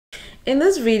In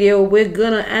this video, we're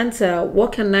gonna answer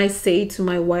what can I say to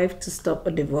my wife to stop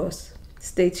a divorce.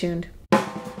 Stay tuned.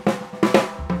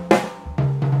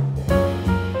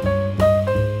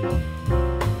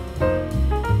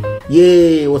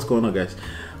 Yay, what's going on, guys?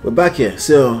 We're back here.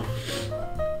 So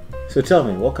tell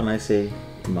me, what can I say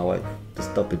to my wife to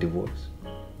stop a divorce?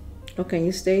 Oh, can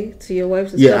you say to your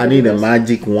wife to Yeah, stop I a need divorce? a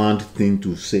magic wand thing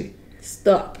to say.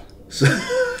 Stop. So,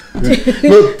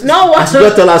 No, I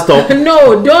should tell her stop.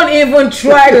 No, don't even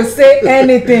try to say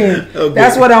anything. Okay.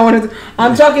 That's what I wanted to.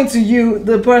 I'm talking to you,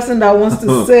 the person that wants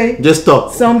to say Just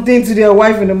stop. something to their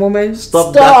wife in the moment.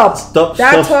 Stop. Stop.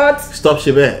 That thought. Stop,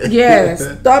 Shibe. Yes.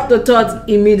 Stop the thought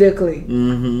immediately.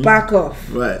 Back off.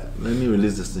 Right. Let me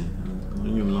release this thing. Let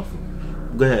me laugh.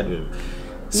 Go ahead, baby.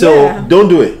 So Yeah. don't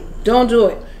do it. Don't do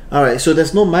it. All right. So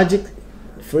there's no magic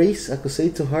phrase I could say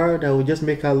to her that would just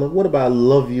make her love. What about I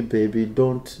love you, baby?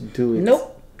 Don't do it.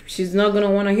 Nope. She's not gonna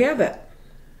want to hear that.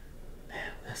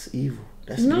 That's evil.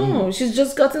 That's No, evil. she's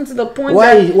just gotten to the point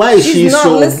Why is she's she not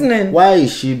so listening. Why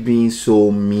is she being so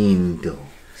mean though?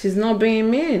 She's not being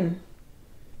mean.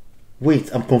 Wait,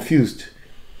 I'm confused.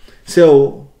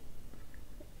 So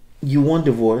you want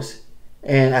divorce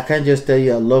and I can't just tell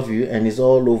you I love you and it's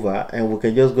all over and we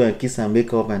can just go and kiss and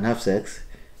make up and have sex?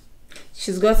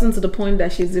 She's gotten to the point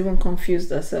that she's even confused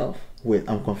herself. Wait,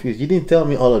 I'm confused. You didn't tell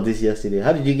me all of this yesterday.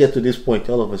 How did you get to this point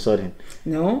all of a sudden?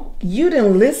 No, you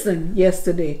didn't listen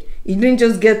yesterday. You didn't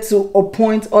just get to a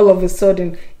point all of a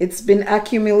sudden. It's been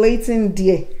accumulating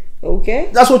there.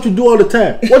 Okay? That's what you do all the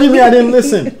time. What do you mean I didn't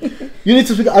listen? You need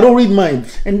to speak. I don't read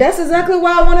minds. And that's exactly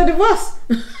why I want a divorce.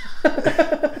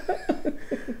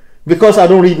 Because I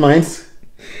don't read minds.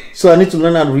 So I need to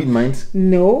learn how to read minds.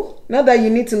 No, not that you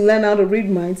need to learn how to read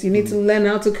minds. You need to learn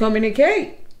how to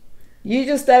communicate. You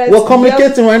just started. We're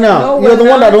communicating right now. No, You're the we're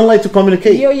one that not. don't like to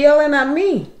communicate. You're yelling at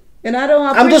me, and I don't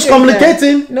appreciate I'm just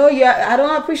communicating. that. No, yeah, I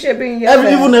don't appreciate being yelled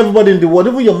at. Even everybody in the world,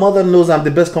 even your mother knows I'm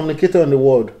the best communicator in the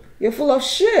world. You're full of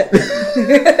shit.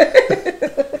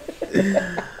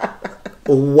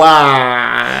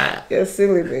 Wow. You're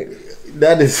silly, baby.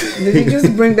 That is. Did you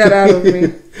just bring that out of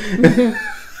me?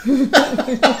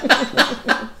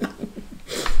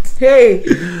 Hey,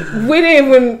 we didn't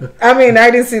even. I mean, I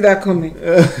didn't see that coming.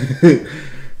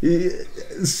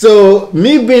 So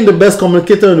me being the best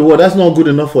communicator in the world, that's not good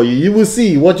enough for you. You will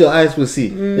see what your eyes will see.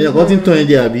 You're continuing to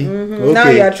enjoy, Abby. Okay. Now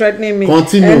you're threatening me.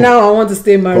 Continue. And now I want to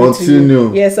stay married to Continue.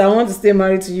 you. Yes, I want to stay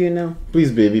married to you now.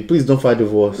 Please, baby, please don't fight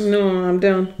divorce. No, I'm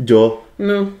done. Joe,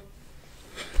 No.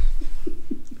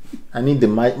 I need the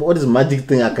what is the magic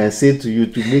thing I can say to you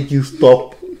to make you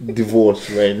stop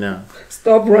divorce right now?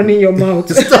 Stop running your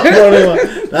mouth. Stop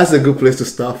running. That's a good place to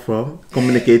start from.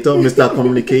 Communicator, Mr.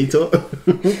 Communicator.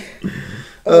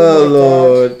 Oh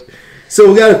Lord.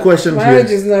 So we got a question Marriage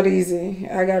here. is not easy.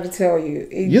 I got to tell you.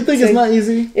 You think it's not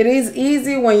easy? It is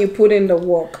easy when you put in the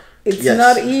work. It's Yes.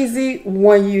 not easy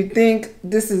when you think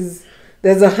there's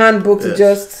a handbook to Yes.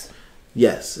 just.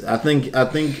 Yes, I think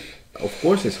of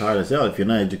course it's hard as hell if you're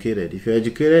not educated. If you're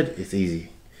educated, it's easy.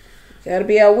 You gotta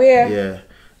be aware. Yeah,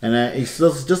 and it's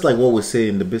just like what we say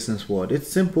in the business world. It's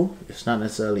simple. It's not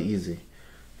necessarily easy.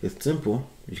 It's simple.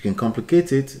 You can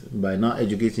complicate it by not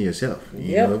educating yourself.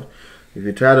 You know, if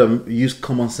you try to use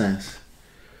common sense,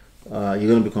 you're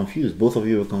gonna be confused. Both of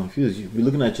you are confused. You'll be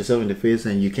looking at yourself in the face,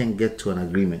 and you can't get to an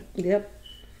agreement. Yep.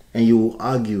 And you will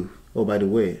argue. Oh, by the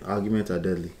way, arguments are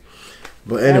deadly.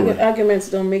 But anyway, Arguments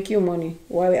don't make you money.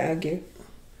 Why we argue?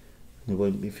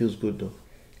 but it feels good though.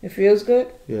 It feels good.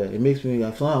 Yeah, it makes me. I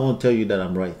want to tell you that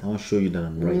I'm right. I want to show you that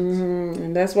I'm right.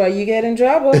 And that's why you get in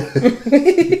trouble.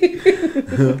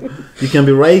 You can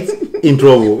be right in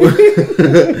trouble.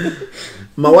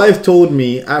 My wife told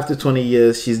me after 20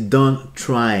 years she's done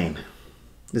trying.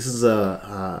 This is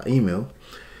a email.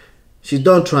 She's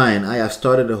done trying. I have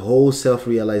started a whole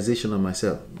self-realization of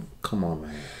myself. Come on,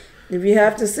 man. If you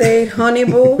have to say it, honey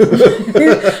boo.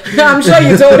 I'm sure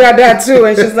you told her that too,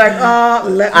 and she's like, "Oh,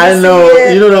 let me I know. see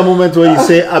it." You know that moment where you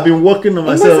say, "I've been working on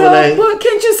myself." Like, but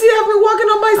can't you see I've been working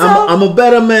on myself? I'm a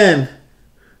better man.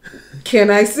 Can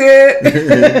I say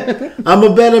it? I'm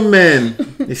a better man.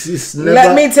 It's never,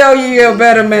 Let me tell you, you're a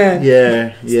better man.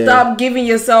 Yeah. Stop giving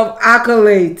yourself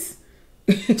accolades.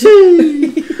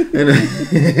 And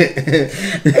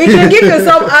You can give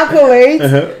yourself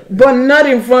accolades, but not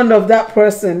in front of that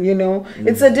person. You know,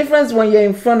 it's a difference when you're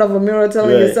in front of a mirror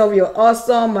telling yourself you're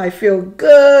awesome. I feel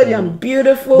good. I'm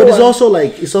beautiful. But it's also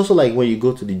like when you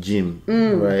go to the gym,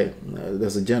 right?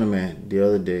 There's a gentleman the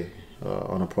other day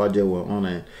on a project we're on,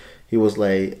 and he was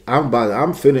like, I'm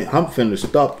finna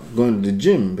stop going to the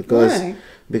gym because Why?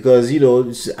 you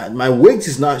know my weight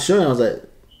is not showing. I was like,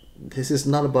 this is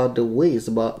not about the weight. It's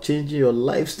about changing your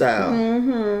lifestyle.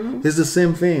 It's the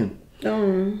same thing.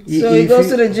 So he goes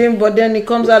to the gym, but then he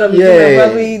comes out of the gym and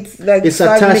probably eats like it's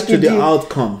attached to the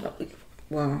outcome.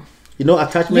 Wow. You know,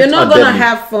 attachment. You're not gonna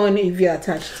have fun if you're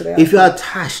attached to that. If you're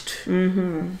attached,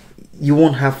 you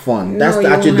won't have fun. That's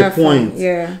actually the point.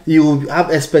 Yeah. You will have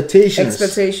expectations. And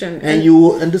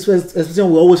this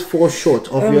expectation will always fall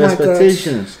short of your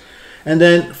expectations. And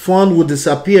then fun will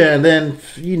disappear, and then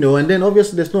and then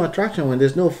obviously there's no attraction when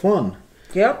there's no fun.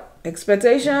 Yep.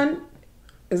 Expectation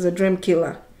is a dream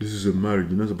killer. This is a marriage.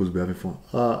 You're not supposed to be having fun.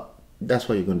 That's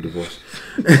why you're going to divorce.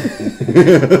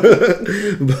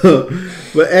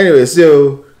 but anyway,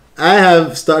 so I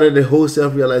have started the whole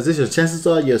self-realization. Chances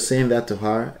are you're saying that to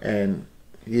her, and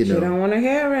she don't want to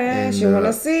hear it. She want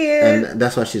to see it, and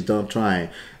that's why she's done trying.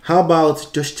 How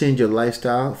about just change your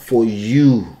lifestyle for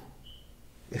you?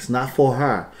 It's not for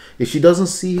her. If she doesn't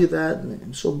see that,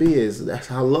 so be it. That's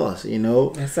her loss,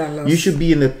 That's her loss. You should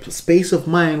be in a space of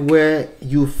mind where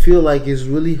you feel like it's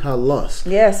really her loss.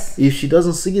 Yes. If she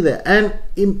doesn't see that, and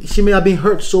she may have been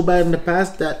hurt so bad in the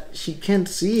past that she can't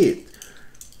see it.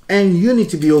 And you need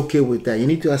to be okay with that. You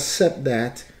need to accept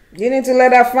that. You need to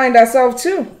let her find herself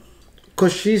too.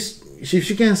 Because if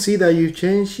she can't see that you've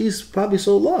changed, she's probably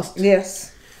so lost.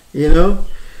 Yes.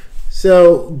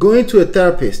 So going to a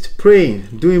therapist,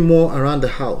 praying, doing more around the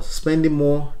house, spending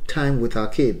more time with our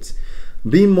kids,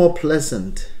 being more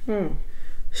pleasant.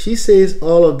 She says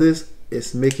all of this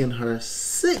is making her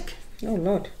sick. Oh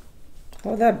Lord.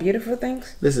 All that beautiful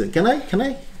things. Listen, can I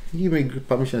give me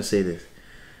permission to say this?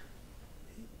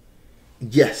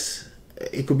 Yes,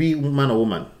 it could be man or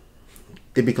woman.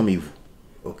 They become evil.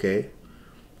 Okay?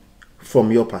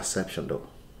 From your perception though.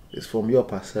 It's from your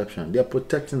perception. They're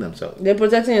protecting themselves. They're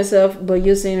protecting yourself, but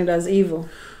you're seeing it as evil.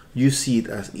 You see it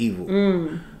as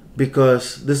evil.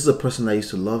 Because this is a person that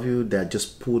used to love you that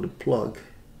just pulled the plug.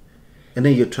 And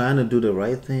then you're trying to do the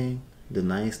right thing, the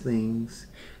nice things,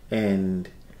 and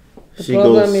the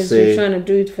problem is you're trying to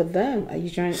do it for them. Are you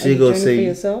trying to do it for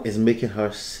yourself? It's making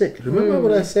her sick. Remember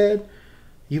what I said?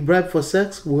 You bribe for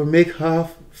sex will make her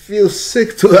feel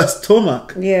sick to her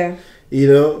stomach. Yeah.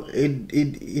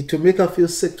 It to make her feel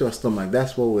sick to her stomach.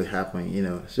 That's what will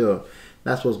happen, So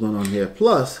that's what's going on here.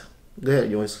 Plus, go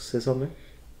ahead. You want to say something?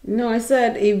 No, I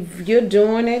said if you're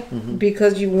doing it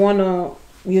because you're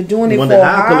doing it for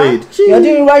accolade. Her. You're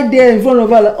doing it right there in front of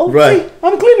her. Like, right. See,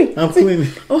 I'm cleaning. I'm cleaning.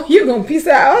 Oh, you're gonna piece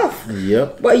that off.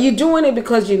 Yep. But you're doing it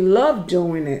because you love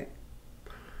doing it.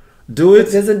 Do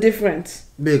it. There's a difference.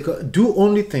 Because do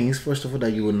only things first of all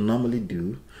that you would normally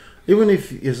do. Even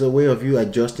if it's a way of you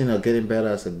adjusting or getting better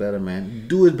as a better man,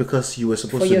 do it because you were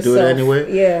supposed to do it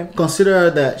anyway. Yeah. Consider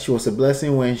that she was a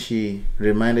blessing when she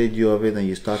reminded you of it and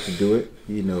you start to do it.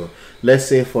 Let's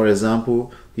say, for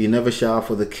example, you never shower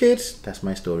for the kids. That's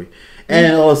my story.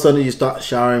 And all of a sudden you start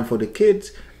showering for the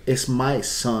kids. It's my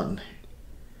son.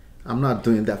 I'm not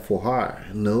doing that for her.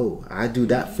 No, I do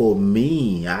that for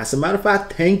me. As a matter of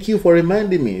fact, thank you for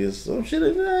reminding me. It's some shit I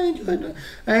enjoy doing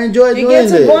this. You get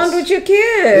to bond with your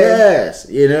kids.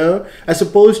 Yes, as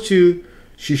opposed to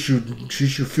she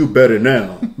should feel better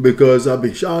now because I've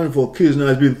been showering for kids now.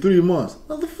 It's been 3 months.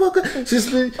 Motherfucker, she's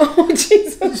been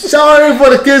showering for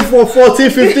the kids for 14,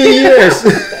 15 years.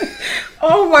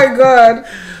 Oh my God.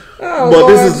 Oh, but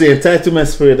Lord. This is the entitlement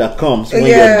spirit that comes when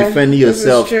you're defending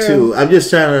yourself too. I'm just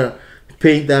trying to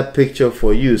paint that picture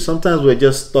for you. Sometimes we're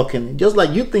just stuck in, just like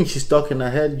you think she's stuck in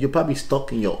her head, you're probably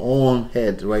stuck in your own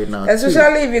head right now.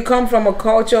 Especially if you come from a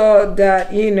culture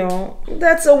that,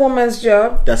 that's a woman's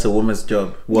job. That's a woman's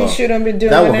job. Well, you shouldn't be doing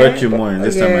that will hurt you more in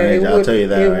this time and age. I'll tell you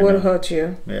that. It would hurt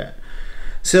you. Yeah.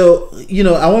 So,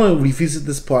 I want to revisit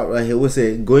this part right here. We'll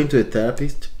say going to a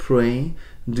therapist, praying,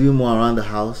 doing more around the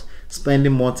house,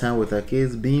 spending more time with our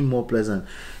kids, being more pleasant.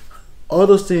 All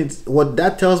those things, what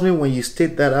that tells me when you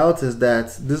state that out is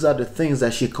that these are the things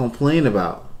that she complained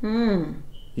about.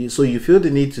 So you feel the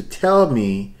need to tell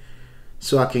me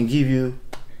so I can give you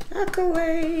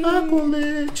accolade.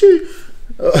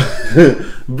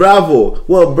 Bravo.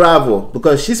 Well, bravo.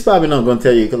 Because she's probably not going to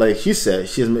tell you, like she said,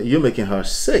 you're making her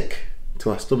sick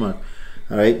to her stomach.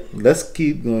 All right, let's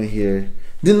keep going here.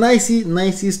 The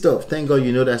nicey stuff. Thank God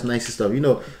that's nicey stuff.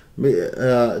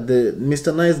 The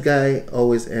Mr. Nice Guy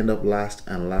always end up last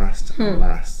and last.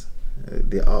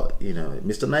 They all,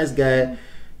 Mr. Nice Guy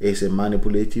is a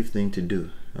manipulative thing to do.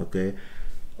 Okay,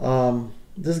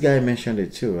 this guy mentioned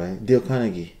it too, right? Dale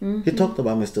Carnegie. He talked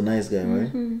about Mr. Nice Guy,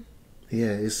 right?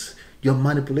 Yeah, you're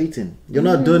manipulating. You're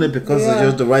not doing it because it's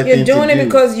just the right thing to do. You're doing it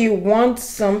because you want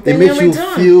something. It makes you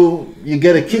feel you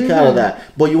get a kick out of that,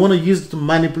 but you want to use it to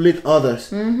manipulate others.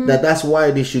 That's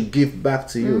why they should give back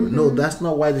to you. No, that's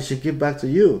not why they should give back to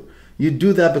you. You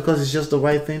do that because it's just the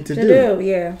right thing to do.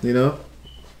 Yeah. You know.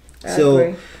 I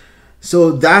agree.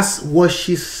 So that's what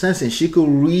she's sensing. She could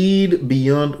read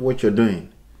beyond what you're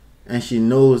doing, and she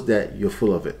knows that you're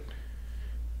full of it.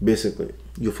 Basically,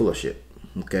 you're full of shit.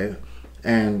 Okay,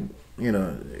 and you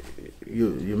know,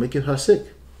 you're making her sick.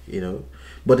 You know,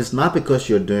 but it's not because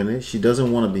you're doing it. She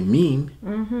doesn't want to be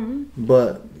mean,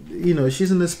 but you know,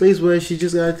 she's in a space where she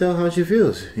just gotta tell how she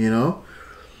feels. You know.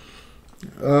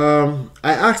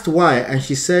 I asked why, and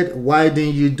she said, "Why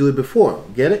didn't you do it before?"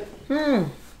 Get it?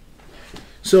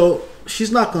 So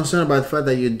she's not concerned about the fact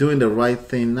that you're doing the right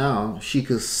thing now. She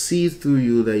could see through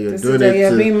you that you're doing it.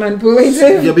 You're being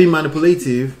manipulative. You're being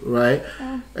manipulative, right?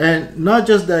 And not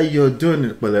just that you're doing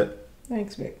it, but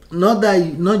thanks, babe. Not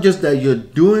just that you're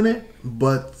doing it,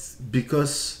 but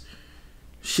because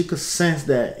she could sense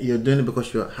that you're doing it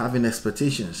because you're having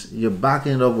expectations. You're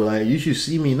backing it up with like, you should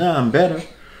see me now. I'm better.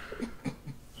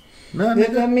 No, look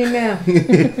at me now.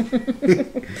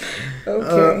 Okay.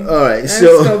 All right. I'm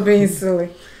so still being silly.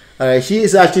 All right. She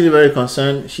is actually very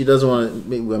concerned. She doesn't want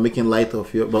to. We're making light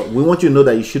of you, but we want you to know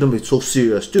that you shouldn't be so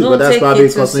serious too. Don't but that's take probably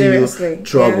it too causing you seriously.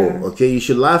 trouble. Yeah. Okay. You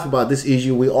should laugh about this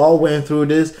issue. We all went through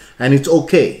this, and it's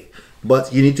okay.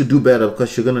 But you need to do better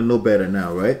because you're gonna know better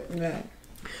now, right? Right.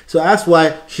 So I asked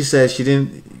why. She said she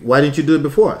didn't. Why didn't you do it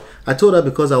before? I told her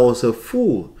because I was a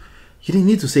fool. You didn't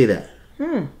need to say that.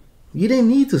 You didn't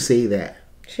need to say that.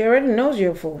 She already knows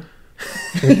you're a fool.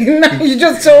 You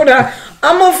just told her,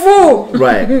 I'm a fool.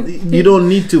 Right. You don't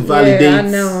need to validate. Yeah, I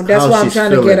know. That's why I'm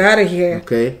trying to get out of here.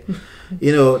 Okay.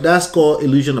 You know, that's called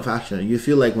illusion of action. You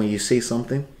feel like when you say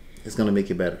something, it's going to make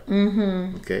it better.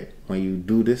 Okay. When you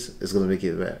do this, it's going to make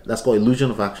it better. That's called illusion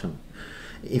of action.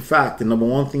 In fact, the number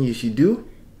one thing you should do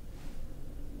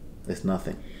is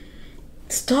nothing.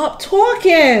 Stop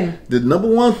talking. The number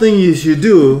one thing you should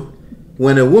do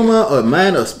when a woman or a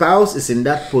man or spouse is in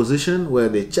that position where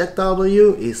they checked out on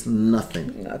you is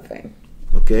nothing. Nothing.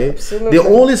 Okay? Absolutely. The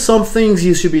only some things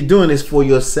you should be doing is for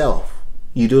yourself.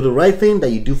 You do the right thing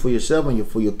that you do for yourself and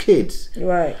for your kids.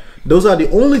 Right. Those are the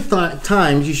only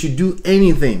times you should do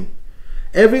anything.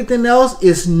 Everything else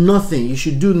is nothing. You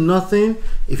should do nothing.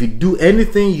 If you do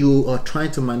anything, you are trying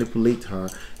to manipulate her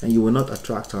and you will not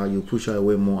attract her. You push her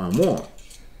away more and more.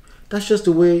 That's just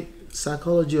the way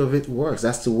psychology of it works.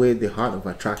 That's the way the heart of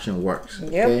attraction works.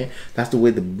 Okay, Yep. that's the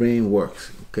way the brain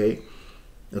works. Okay,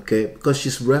 because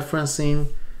she's referencing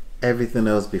everything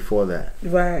else before that.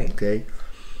 Right. Okay.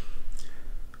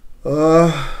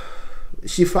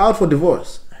 She filed for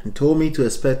divorce and told me to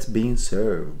expect being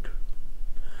served.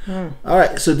 All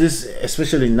right. So this,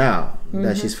 especially now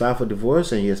that she's filed for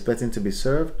divorce and you're expecting to be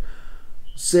served,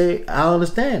 say I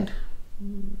understand.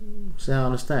 Say I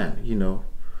understand. You know.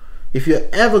 If you're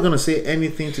ever going to say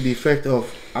anything to the effect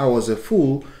of, I was a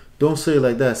fool, don't say it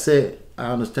like that. Say, I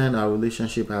understand our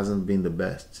relationship hasn't been the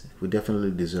best. We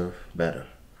definitely deserve better.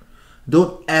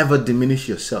 Don't ever diminish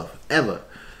yourself. Ever.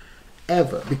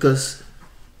 Ever. Because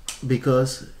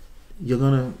you're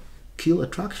going to kill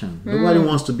attraction. Nobody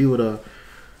wants to be with a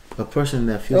person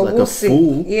that feels like a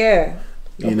fool. Yeah.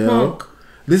 You know? Punk.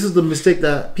 This is the mistake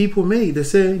that people make. They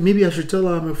say, maybe I should tell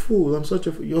her I'm a fool. I'm such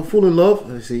a fool. You're a fool in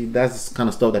love. You see, that's the kind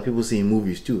of stuff that people see in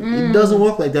movies too. It doesn't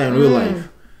work like that in real life.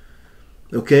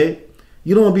 Okay?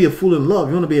 You don't want to be a fool in love.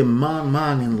 You want to be a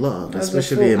man in love,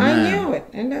 especially a man. I knew it,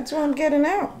 and that's why I'm getting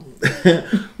out.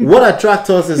 What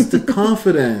attracts us is the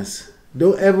confidence.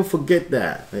 Don't ever forget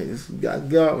that. Like, this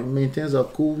girl maintains her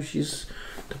cool. She's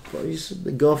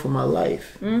the girl for my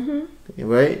life.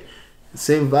 Right?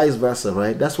 Same vice versa,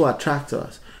 right? That's what attracts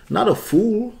us. Not a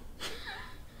fool,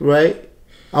 right?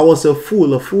 I was a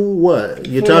fool. A fool what?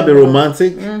 You're trying to be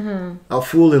romantic? A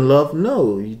fool in love?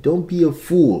 No, you don't be a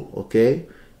fool, okay?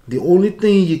 The only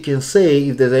thing you can say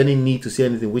if there's any need to say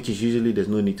anything, which is usually there's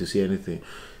no need to say anything.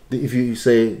 If you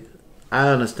say, I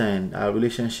understand our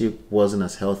relationship wasn't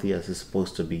as healthy as it's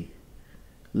supposed to be.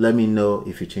 Let me know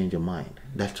if you change your mind.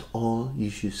 That's all you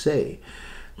should say.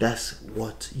 That's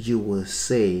what you will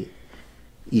say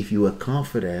if you are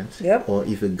confident. Yep. Or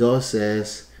if a girl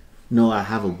says, no, I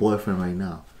have a boyfriend right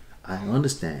now. I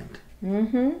understand.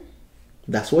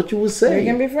 That's what you would say. We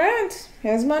can be friends.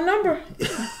 Here's my number.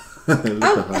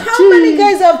 How many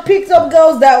guys have picked up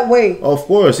girls that way? Of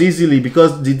course, easily,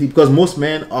 because most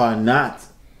men are not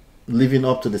living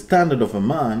up to the standard of a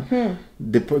man.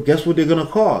 Guess what they're gonna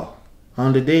call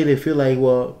on the day they feel like,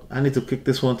 well, I need to kick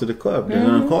this one to the curb. They're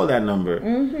gonna call that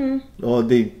number. Or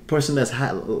the person that's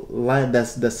high,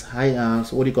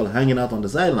 what do you call it, hanging out on the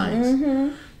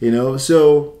sidelines. You know.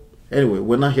 So anyway,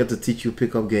 we're not here to teach you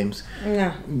pickup games.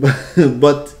 No.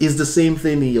 But it's the same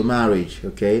thing in your marriage.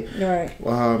 Okay.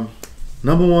 Right.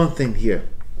 Number one thing here,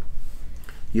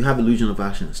 you have illusion of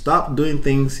action. Stop doing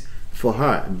things for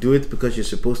her. Do it because you're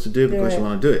supposed to do it, because you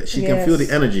want to do it. She can feel the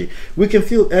energy. We can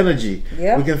feel energy.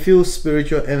 Yep. We can feel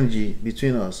spiritual energy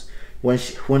between us.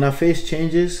 When her face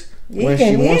changes, He when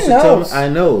can- she he wants to tell me, knows. I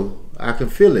know. I can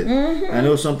feel it. I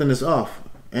know something is off.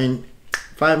 And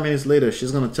 5 minutes later,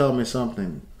 she's going to tell me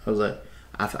something. I was like,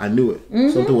 I knew it.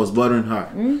 Something was bothering her.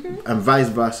 And vice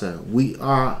versa. We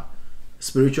are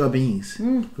spiritual beings.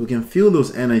 We can feel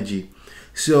those energy.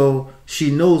 So she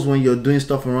knows when you're doing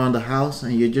stuff around the house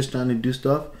and you're just trying to do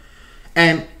stuff.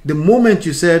 And the moment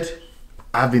you said,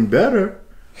 I've been better,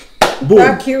 boom,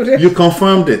 That killed it. you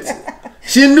confirmed it.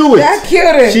 She knew it. That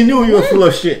killed it. She knew you were full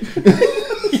of shit.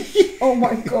 Oh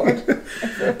my God. I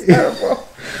feel terrible.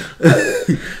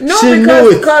 No, She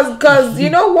knew it. because you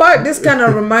know what? This kind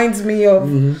of reminds me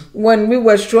of when we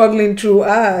were struggling through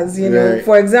ours. You know, Right.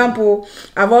 for example,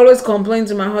 I've always complained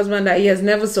to my husband that he has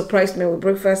never surprised me with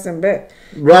breakfast in bed.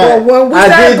 Right. But when we I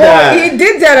started did that. going, he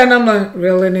did that, and I'm like,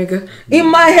 really, nigga? In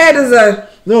my head is a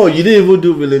No, you didn't even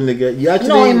do really, nigga. You actually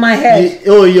No, in my head.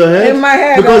 In your head. In my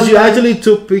head, because I was you like- actually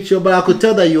took picture, but I could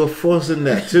tell that you were forcing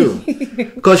that too.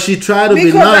 Because she tried to be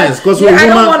because nice. Because I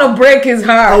don't want to break his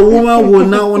heart. a woman would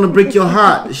not want to break your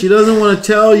heart. She doesn't want to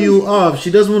tell you off.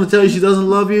 She doesn't want to tell you she doesn't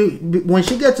love you. When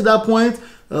she gets to that point,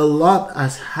 a lot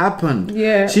has happened.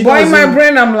 Yeah. She But in my doesn't-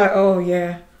 brain, I'm like, oh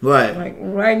yeah. Right. Like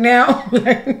right now.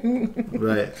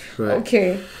 Right. Right.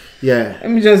 Okay. Yeah. Let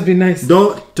me just be nice.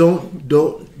 Don't do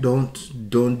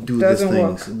these Doesn't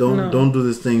things. work. Don't do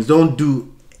these things. Don't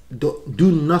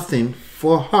do nothing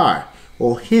for her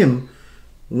or him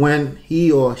when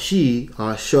he or she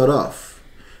are shut off.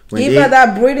 When Give her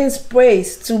that breathing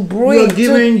space to breathe. you're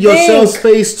giving to yourself think.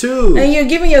 space too. And you're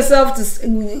giving yourself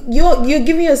you're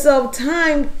giving yourself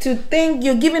time to think.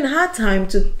 You're giving her time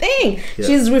to think. Yeah.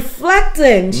 She's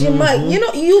reflecting. She might,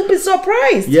 you'll be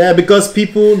surprised. Yeah, because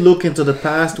people look into the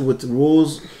past with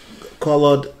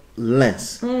rose-colored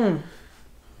lens.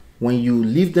 When you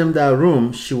leave them that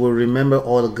room, she will remember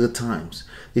all the good times.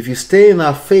 If you stay in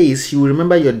her face, she will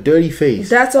remember your dirty face.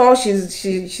 That's all she's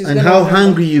And gonna how remember.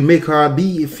 hungry you make her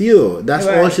feel. That's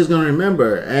all Right. she's gonna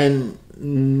remember. And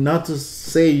not to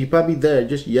say you're probably there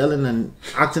just yelling and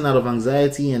acting out of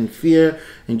anxiety and fear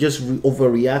and just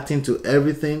overreacting to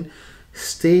everything.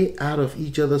 Stay out of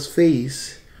each other's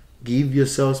face. Give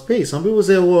yourself space. Some people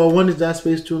say, well, I wanted that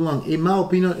space too long. In my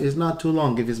opinion, it's not too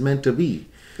long if it's meant to be.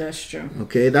 That's true.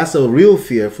 Okay, that's a real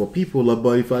fear for people. Like,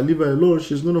 but if I leave her alone,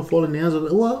 she's gonna fall in the hands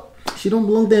of. Well, she don't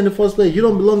belong there in the first place. You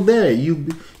don't belong there. You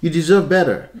deserve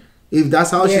better. If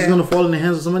that's how she's gonna fall in the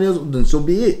hands of somebody else, then so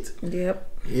be it. Yep.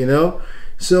 You know.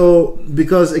 So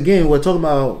because again, we're talking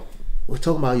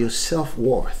about your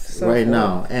self-worth right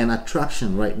now and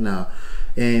attraction right now,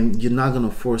 and you're not gonna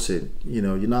force it. You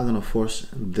know, you're not gonna force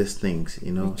these things.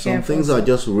 You know, some things are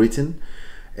just written.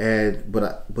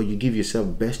 But you give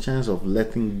yourself best chance of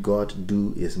letting God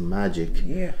do His magic.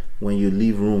 Yeah. When you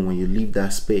leave room, when you leave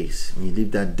that space, when you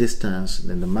leave that distance,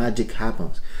 then the magic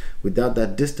happens. Without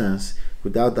that distance,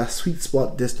 without that sweet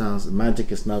spot distance,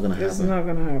 magic is not gonna happen. It's not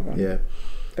gonna happen. Yeah.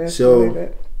 Best So, believe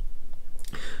it.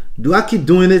 do I keep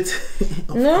doing it?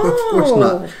 No. Of course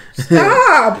not.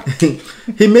 Stop.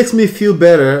 He makes me feel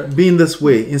better being this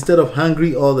way instead of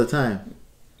hungry all the time.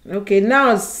 Okay,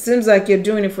 now it seems like you're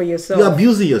doing it for yourself. You're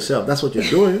abusing yourself. That's what you're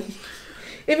doing.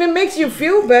 If it makes you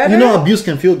feel better. You know, abuse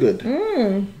can feel good.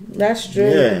 That's true.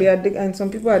 Yeah. And some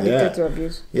people are addicted to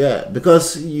abuse. Yeah,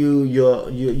 because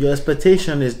your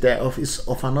expectation is that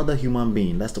of another human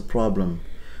being. That's the problem.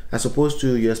 As opposed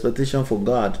to your expectation for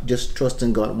God, just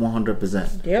trusting God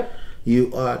 100%. Yep.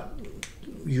 You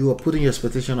are putting your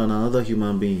expectation on another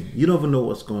human being. You don't even know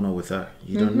what's going on with her.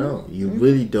 You don't know. You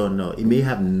really don't know. It may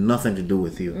have nothing to do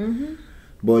with you.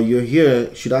 But you're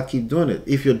here. Should I keep doing it?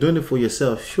 If you're doing it for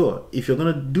yourself, sure. If you're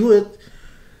gonna do it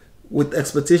with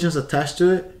expectations attached to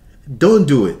it, don't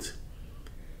do it.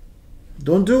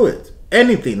 Don't do it.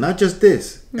 Anything, not just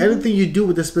this. Anything you do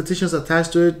with expectations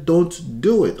attached to it, don't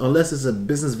do it unless it's a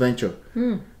business venture.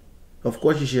 Of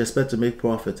course, you should expect to make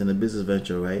profit in a business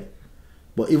venture, right?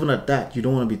 But even at that, you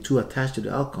don't want to be too attached to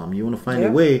the outcome. You want to find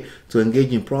a way to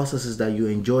engage in processes that you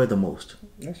enjoy the most.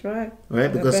 That's right.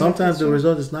 Right? Because sometimes the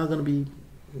result is not going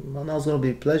to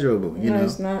be pleasurable. You know?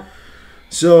 It's not.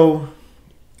 So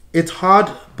it's hard,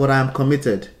 but I'm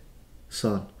committed,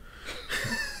 son.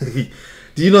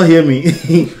 Do you not hear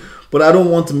me? But I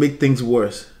don't want to make things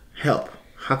worse. Help.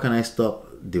 How can I stop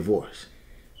divorce?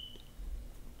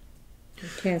 You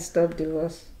can't stop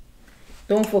divorce.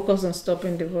 Don't focus on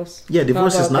stopping divorce. Yeah,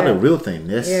 divorce is not a real thing.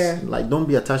 Yes, Yeah. don't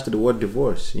be attached to the word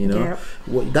divorce. You know,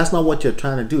 Yeah. That's not what you're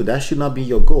trying to do. That should not be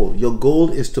your goal. Your goal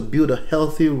is to build a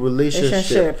healthy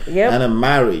relationship Yep. and a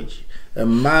marriage. a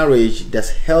marriage that's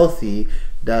healthy,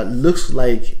 that looks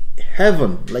like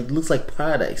heaven, like looks like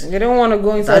paradise. You don't want to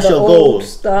go inside the old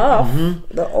stuff.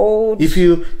 The old. If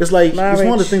you, it's like marriage. It's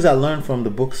one of the things I learned from the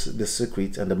books, The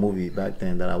Secret, and the movie back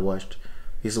then that I watched.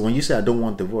 Is when you say I don't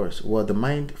want divorce, well, the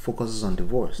mind focuses on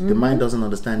divorce. The mind doesn't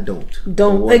understand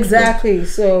don't exactly. Don't.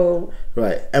 So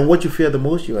right, and what you fear the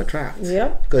most, you attract.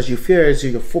 Yeah, because you fear it, so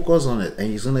you focus on it,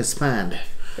 and it's gonna expand.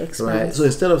 Right. So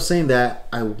instead of saying that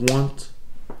I want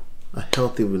a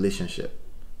healthy relationship,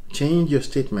 change your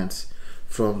statements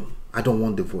from I don't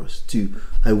want divorce to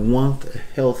I want a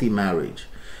healthy marriage,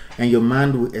 and your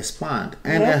mind will expand.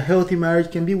 And a healthy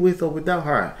marriage can be with or without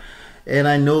her. And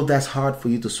I know that's hard for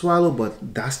you to swallow,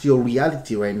 but that's your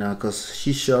reality right now because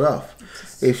she shut off.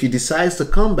 If she decides to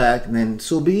come back, then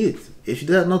so be it. If she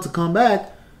decides not to come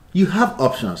back, you have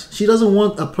options. She doesn't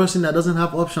want a person that doesn't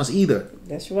have options either.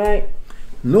 That's right.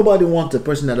 Nobody wants a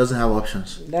person that doesn't have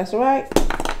options. That's right.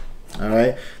 All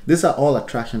right. These are all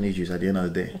attraction issues at the end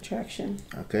of the day. Attraction.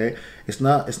 Okay. It's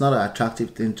not an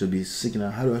attractive thing to be seeking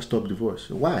out. How do I stop divorce?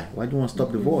 Why? Why do you want to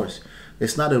stop divorce?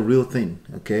 It's not a real thing.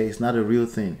 Okay. It's not a real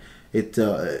thing. It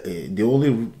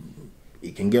can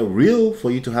get real for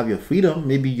you to have your freedom.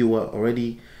 Maybe you were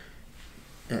already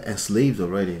enslaved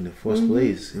already in the first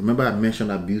place. Remember I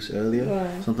mentioned abuse earlier?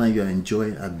 Right. Sometimes you are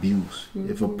enjoying abuse.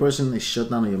 If a person is shut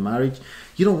down in your marriage,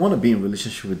 you don't want to be in a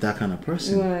relationship with that kind of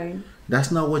person. Right. That's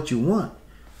not what you want.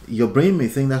 Your brain may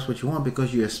think that's what you want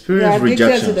because you experience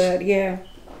rejection. To that,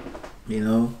 you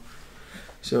know.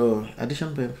 So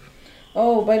addition, babe.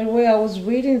 Oh, by the way, I was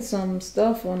reading some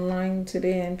stuff online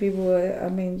today, and people were, I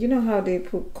mean, you know how they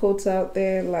put quotes out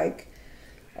there like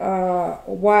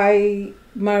why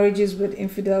marriages with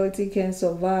infidelity can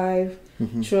survive,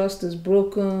 trust is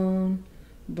broken,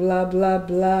 blah, blah,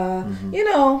 blah. You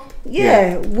know,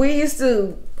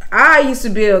 I used to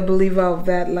be a believer of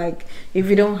that. Like, if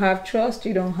you don't have trust,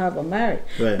 you don't have a marriage.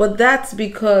 Right. But that's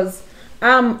because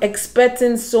I'm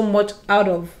expecting so much out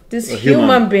of this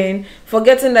human being,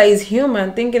 forgetting that he's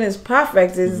human, thinking he's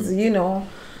perfect, is you know.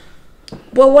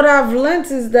 But what I've learned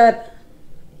is that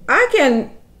I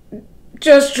can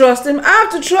just trust him. I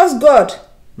have to trust God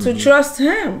to trust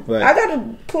him. Right. I got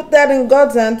to put that in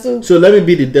God's hand too. So let me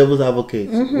be the devil's advocate.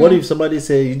 What if somebody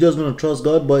says you're just going to trust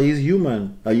God, but he's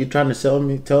human? Are you trying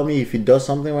to tell me if he does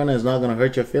something right now, it's not going to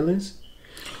hurt your feelings?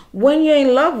 When you're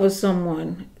in love with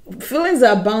someone, feelings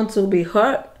are bound to be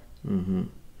hurt.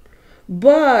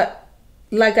 But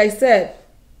like I said,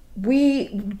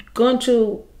 we've gone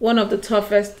through one of the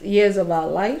toughest years of our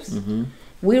lives.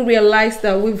 We realized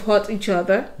that we've hurt each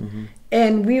other,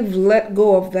 and we've let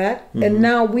go of that, and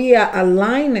now we are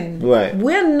aligning. Right.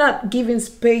 We're not giving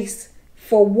space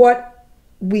for what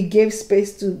we gave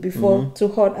space to before to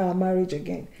hurt our marriage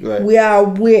again. Right. We are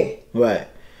aware. Right.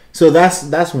 So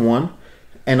that's one.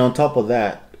 And on top of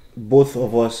that, both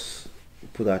of us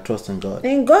put our trust in God.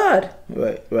 In God.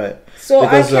 Right, right. So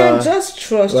because, I can't just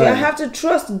trust you. I have to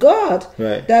trust God.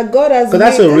 Right. That God has made this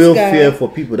guy. Because that's a real guy. Fear for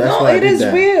people. That's why it is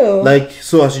real. Like,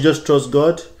 so I should just trust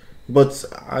God, but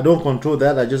I don't control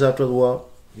that. I just have to,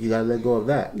 you gotta let go of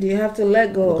that. You have to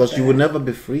let go because of you will never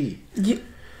be free.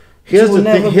 Here's the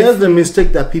thing. Here's the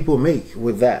mistake that people make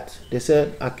with that. They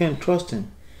said, I can't trust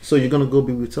him. So you're gonna go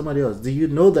be with somebody else. Do you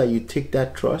know that you take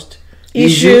that trust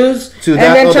issues to and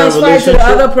then transfer it to the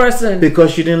other person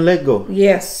because you didn't let go?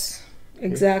 Yes,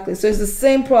 exactly. So it's the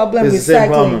same problem with the same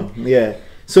problem. Yeah.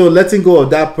 So letting go of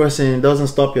that person doesn't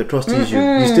stop your trust issue.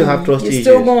 You still have trust issues. You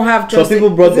still won't have trust. Some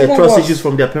people brought their trust issues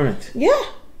from their parents. Yeah.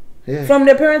 From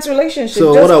their parents' relationship.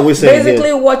 So what are we saying?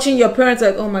 Basically watching your parents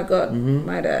like, oh my God,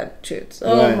 my dad cheats.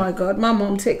 Oh my God, my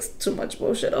mom takes too much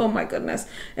bullshit. Oh my goodness.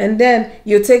 And then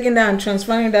you're taking that and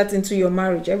transferring that into your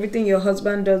marriage. Everything your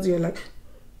husband does, you're like,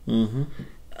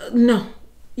 no,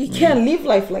 you can't live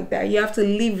life like that. You have to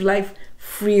live life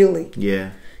freely.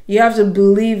 Yeah. You have to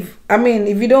believe. I mean,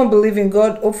 if you don't believe in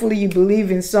God, hopefully you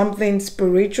believe in something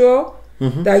spiritual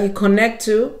that you connect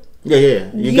to.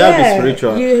 Yeah. You gotta be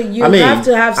spiritual. You have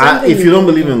to have something. If you don't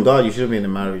believe in God, you shouldn't be in a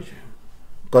marriage.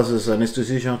 Because it's an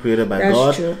institution created by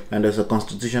God. True. And there's a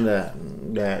constitution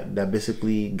that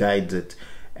basically guides it.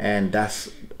 And that's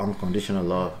unconditional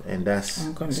love, and that's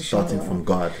starting from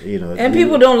God, you know. And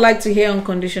people don't like to hear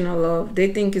unconditional love.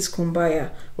 They think it's kumbaya.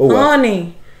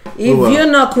 Honey, if you're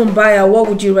not kumbaya, what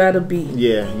would you rather be?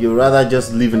 Yeah, you'd rather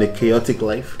just live in a chaotic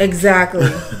life. Exactly.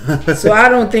 So I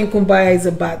don't think kumbaya is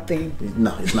a bad thing.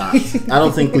 No, it's not. I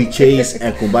don't think cliches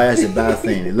and kumbaya is a bad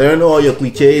thing. Learn all your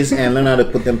cliches and learn how to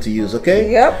put them to use,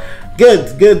 okay? Yep.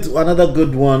 Good. Another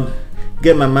good one.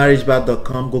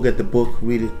 GetMyMarriageBack.com. Go get the book.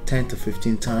 Read it 10 to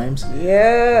 15 times.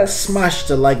 Yes. Smash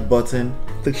the like button.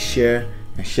 Click share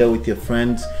and share with your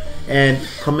friends. And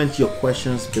comment your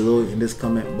questions below in this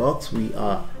comment box. We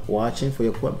are watching for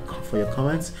your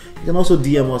comments. You can also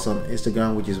DM us on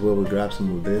Instagram, which is where we grab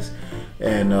some of this,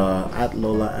 and at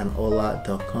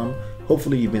LOLA&OLA.com.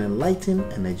 Hopefully you've been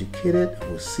enlightened and educated.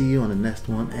 We'll see you on the next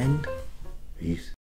one, and peace.